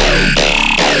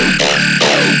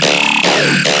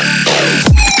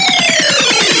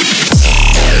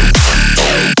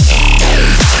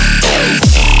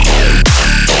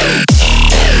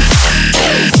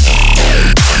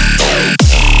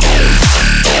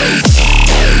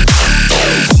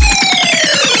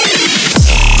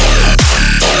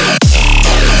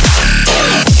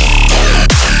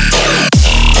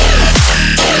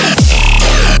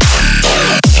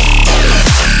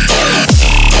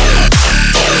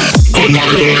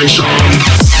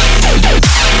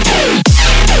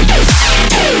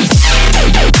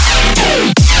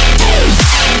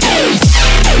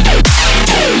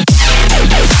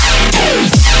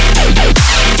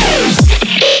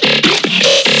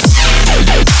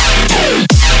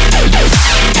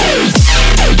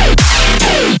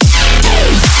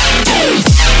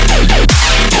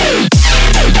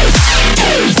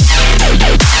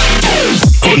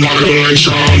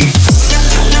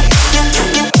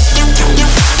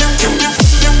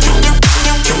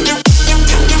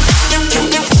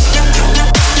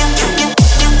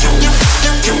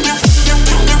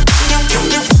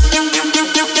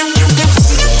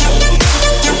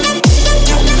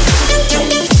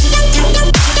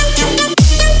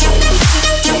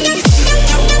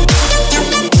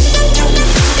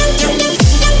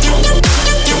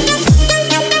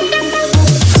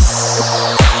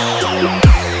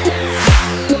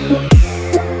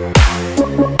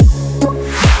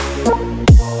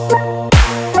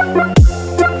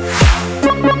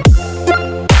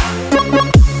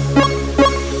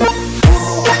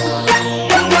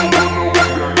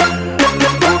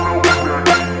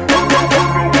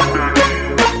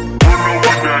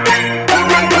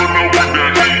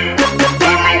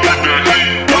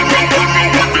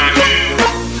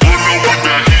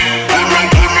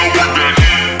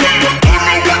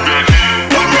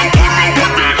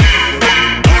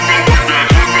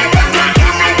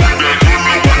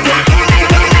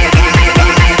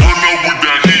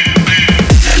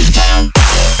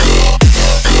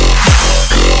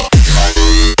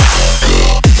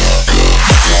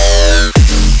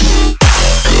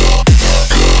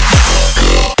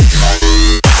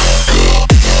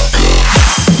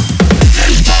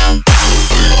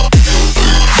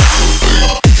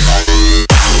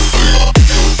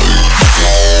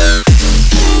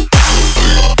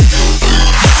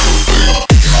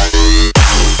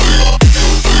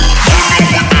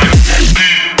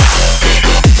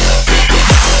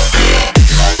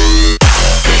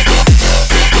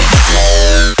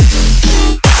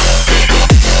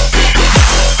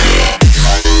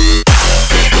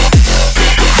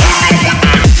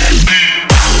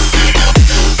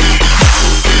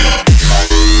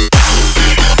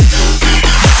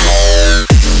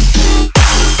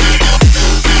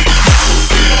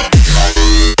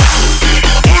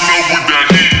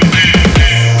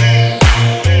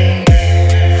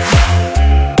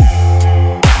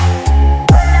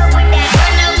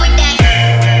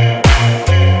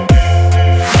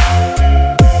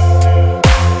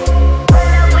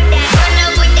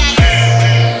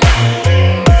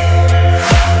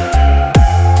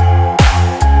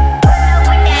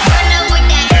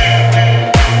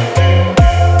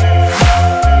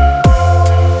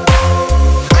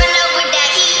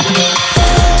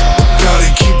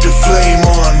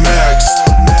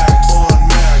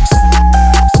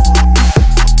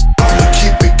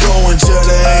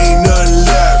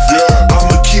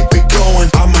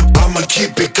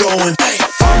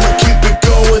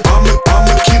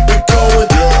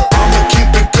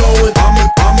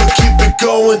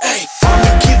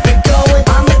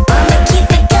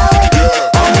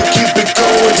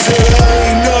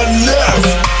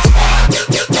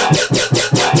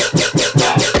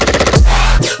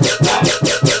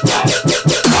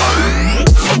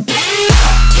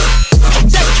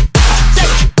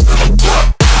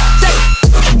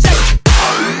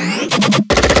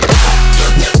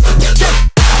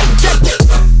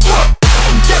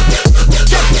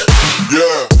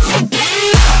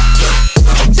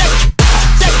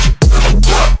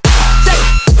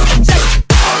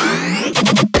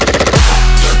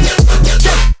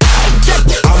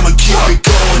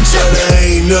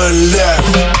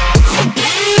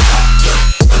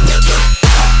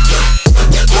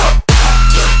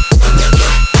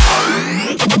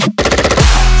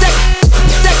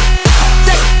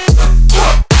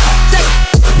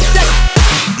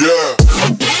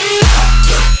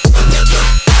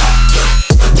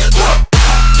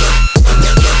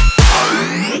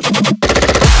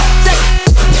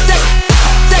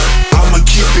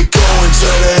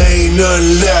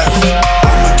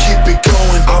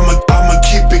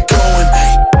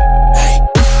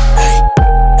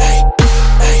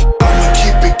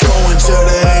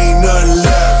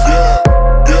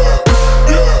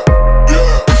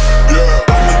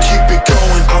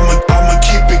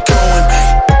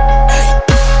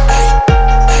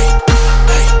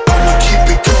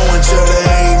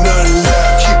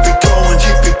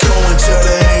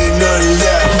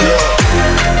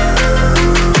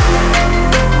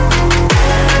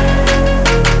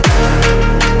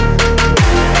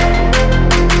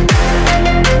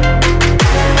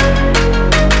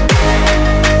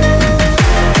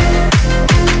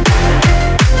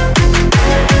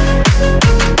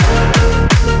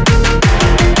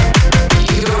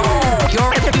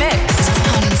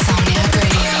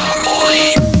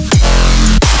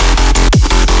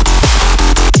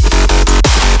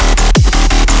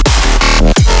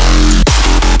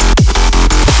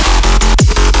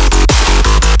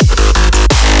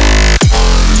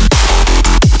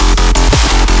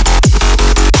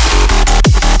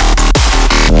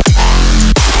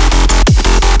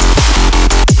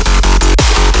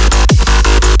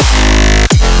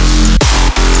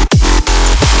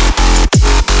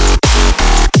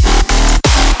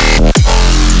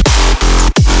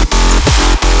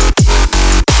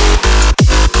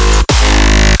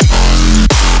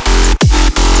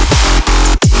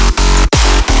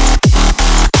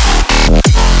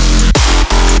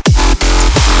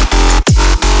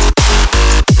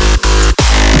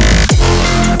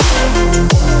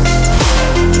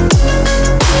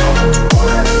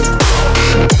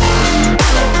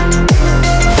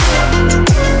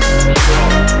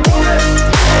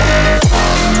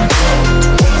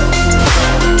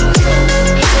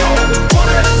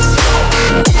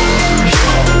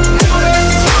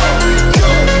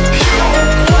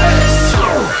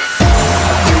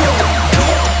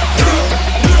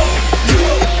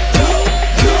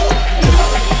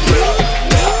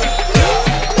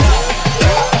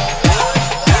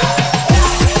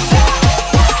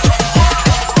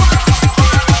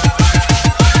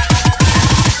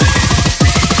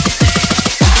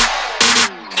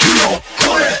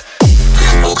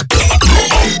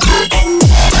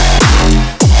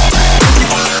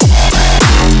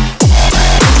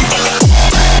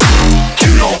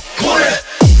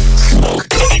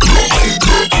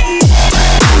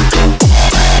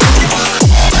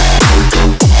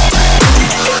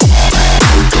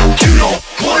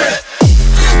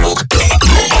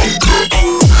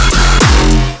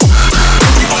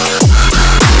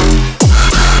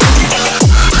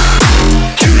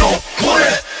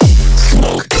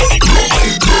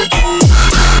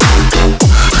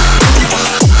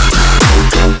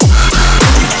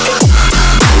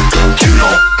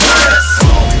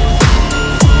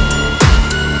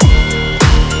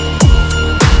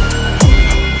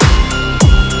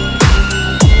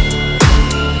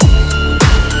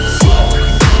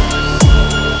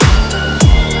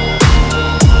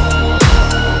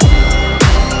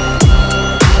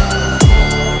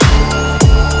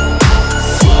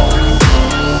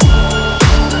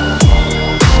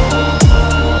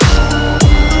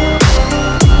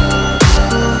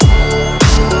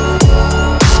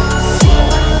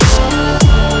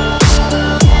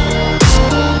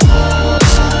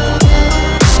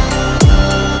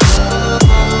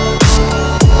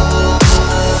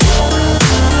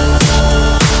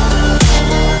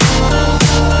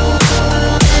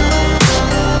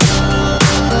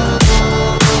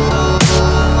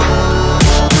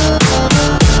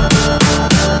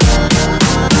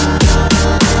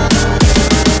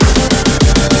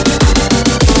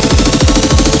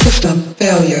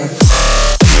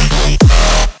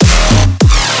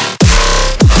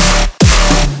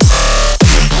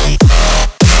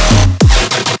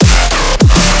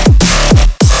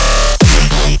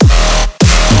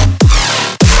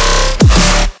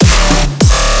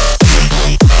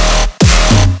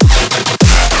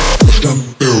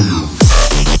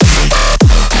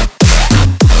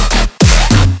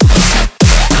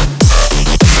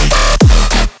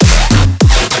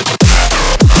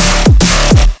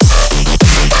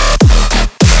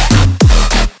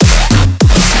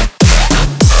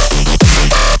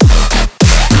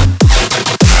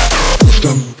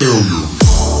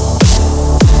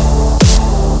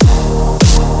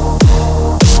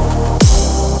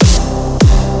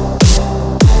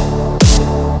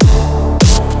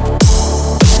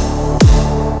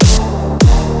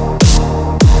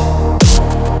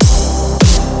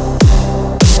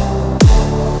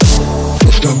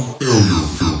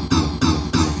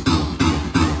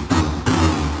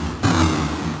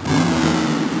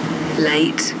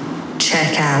 Late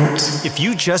checkout. If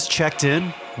you just checked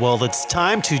in, well, it's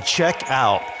time to check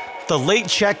out. The Late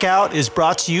Checkout is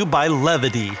brought to you by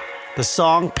Levity. The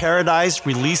song Paradise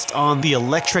released on the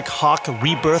Electric Hawk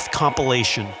Rebirth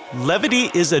compilation.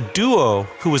 Levity is a duo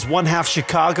who is one half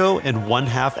Chicago and one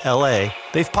half LA.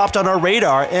 They've popped on our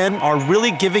radar and are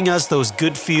really giving us those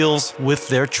good feels with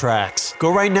their tracks.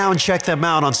 Go right now and check them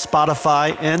out on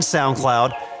Spotify and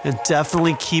SoundCloud, and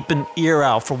definitely keep an ear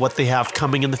out for what they have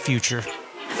coming in the future.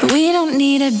 We don't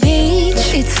need a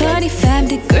beach, it's 45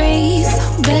 degrees.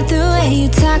 But the way you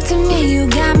talk to me, you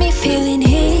got me feeling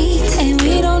heat. And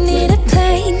we don't need a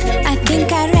plane, I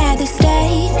think I'd rather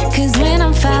stay. Cause when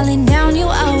I'm falling down, you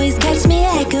always catch me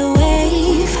like a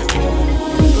wave.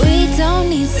 We don't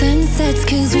need sunsets,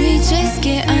 cause we just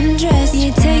get undressed.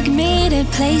 You take me to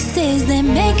places that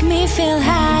make me feel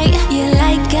high. You're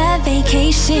like a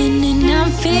vacation and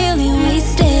I'm feeling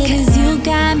wasted. Cause you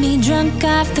got me drunk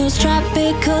off those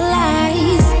tropical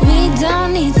eyes. We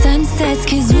don't need sunsets,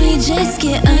 cause we just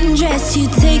get undressed. You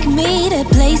take me to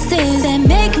places that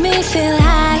make me feel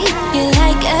high. You're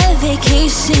like a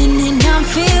vacation and I'm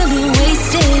feeling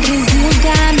wasted. Cause you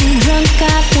got me drunk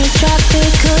off those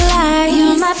tropical eyes.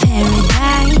 You're my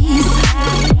paradise.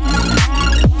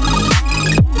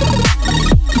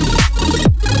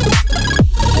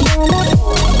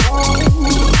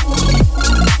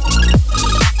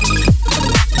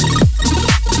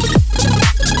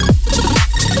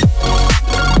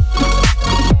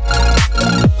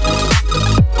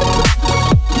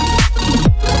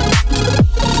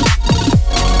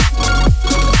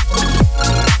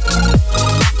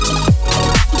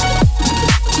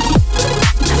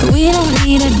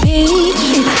 Need a beach,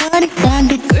 it's 45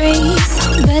 degrees.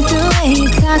 But the way you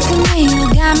talk to me, you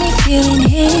got me feeling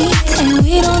heat. And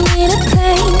we don't need a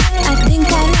plane, I think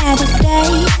I'd rather stay.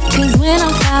 Cause when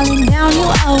I'm falling down, you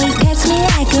always catch me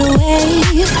like a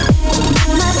wave.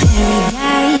 My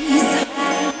paradise.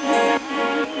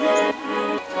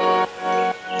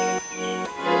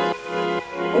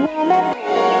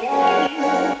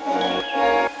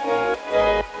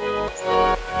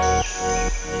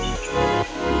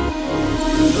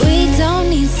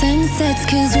 Sunsets,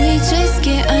 cause we just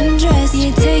get undressed.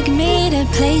 You take me to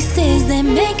places that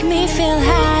make me feel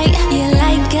high. You're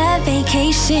like a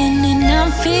vacation and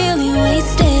I'm feeling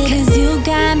wasted. Cause you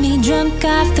got me drunk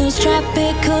off those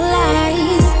tropical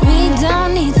eyes. We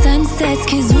don't need sunsets,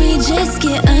 cause we just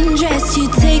get undressed. You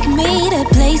take me to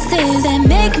places that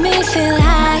make me feel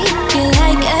high. You're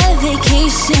like a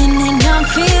vacation and I'm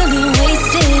feeling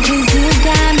wasted. Cause you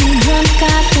got me drunk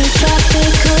off those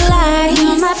tropical eyes.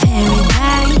 You're my paradise.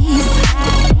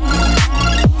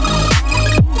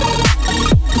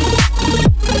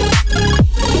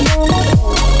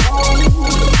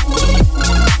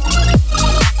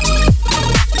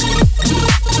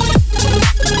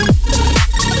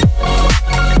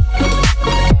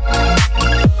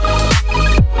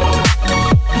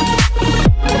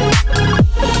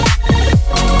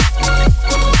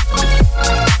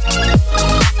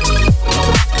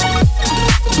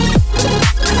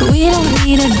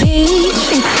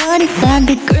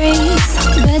 Degrees,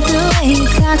 but the way you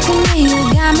talk to me, you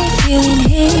got me feeling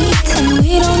heat. And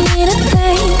we don't need a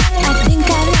plane, I think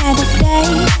I'd rather stay.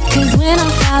 Cause when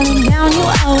I'm falling down, you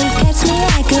always catch me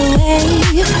like a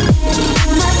wave.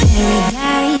 My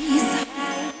paradise.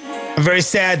 I'm very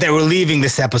sad that we're leaving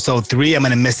this episode 3. I'm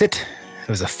gonna miss it. It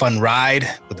was a fun ride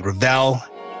with Ravell,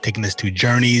 taking us 2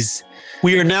 journeys.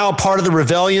 We are now a part of the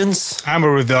Rebellions. I'm a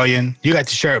Rebellion. You got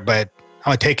the shirt, but I'm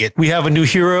gonna take it. We have a new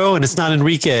hero, and it's not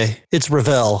Enrique. It's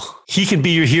Ravell. He can be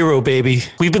your hero, baby.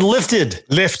 We've been lifted.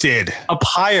 Lifted. Up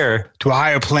higher. To a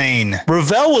higher plane.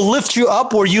 Ravell will lift you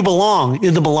up where you belong,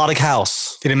 in the melodic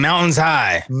house. To the mountains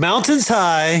high. Mountains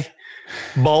high,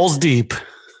 balls deep.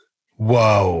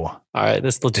 Whoa. All right,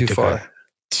 that's a little too far.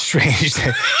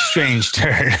 Strange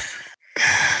turn.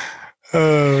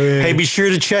 Oh, man. Hey, be sure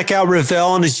to check out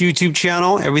Ravell on his YouTube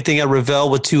channel. Everything at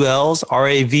Ravell with 2 L's,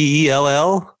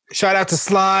 Ravell. Shout out to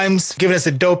Slimez, giving us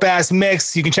a dope ass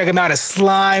mix. You can check him out at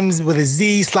Slimez with a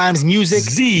Z, Slimez Music.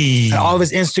 Z. And all of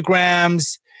his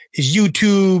Instagrams, his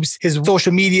YouTubes, his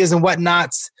social medias and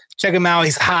whatnots. Check him out.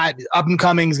 He's hot, up and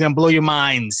coming. He's going to blow your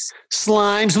minds.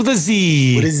 Slimez with a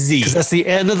Z. With a Z. Because that's the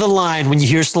end of the line when you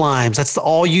hear Slimez. That's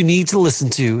all you need to listen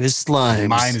to is Slimez. Your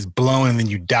mind is blown and then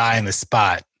you die in the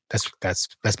spot.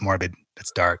 That's morbid.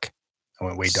 That's dark. I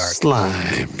went way dark.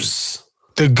 Slimez.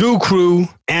 The Goo Crew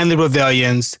and the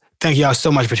Ravelians, thank y'all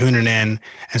so much for tuning in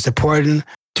and supporting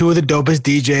two of the dopest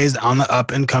DJs on the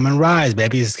up and coming rise,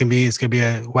 baby. It's gonna be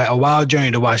a wild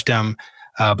journey to watch them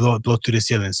blow through the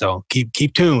ceiling. So keep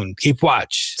tuned, keep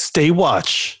watch, stay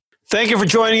watch. Thank you for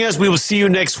joining us. We will see you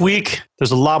next week.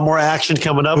 There's a lot more action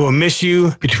coming up. We will miss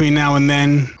you between now and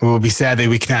then. We will be sad that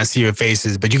we cannot see your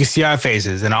faces, but you can see our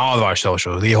faces in all of our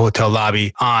socials. The Hotel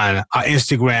Lobby on our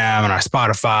Instagram and our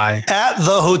Spotify. At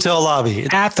the Hotel Lobby.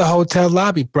 At the Hotel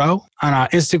Lobby, bro. On our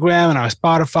Instagram and our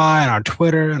Spotify and our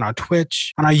Twitter and our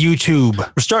Twitch and our YouTube.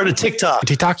 We're starting a TikTok.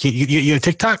 TikTok? You a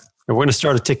TikTok? We're going to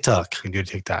start a TikTok. You can do a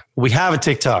TikTok. We have a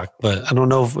TikTok, but I don't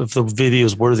know if the video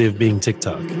is worthy of being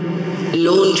TikTok.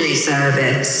 Laundry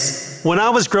service. When I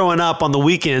was growing up on the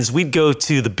weekends, we'd go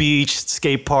to the beach,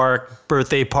 skate park,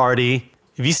 birthday party.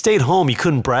 If you stayed home, you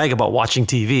couldn't brag about watching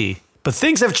TV. But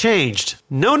things have changed.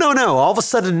 No. All of a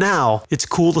sudden now, it's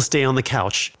cool to stay on the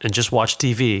couch and just watch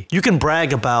TV. You can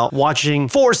brag about watching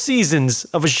 4 seasons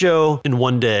of a show in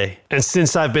one day. And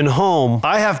since I've been home,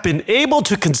 I have been able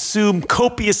to consume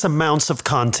copious amounts of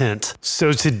content.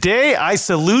 So today, I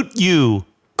salute you,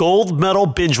 gold medal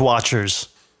binge watchers.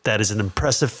 That is an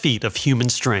impressive feat of human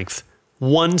strength.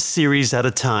 One series at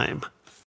a time.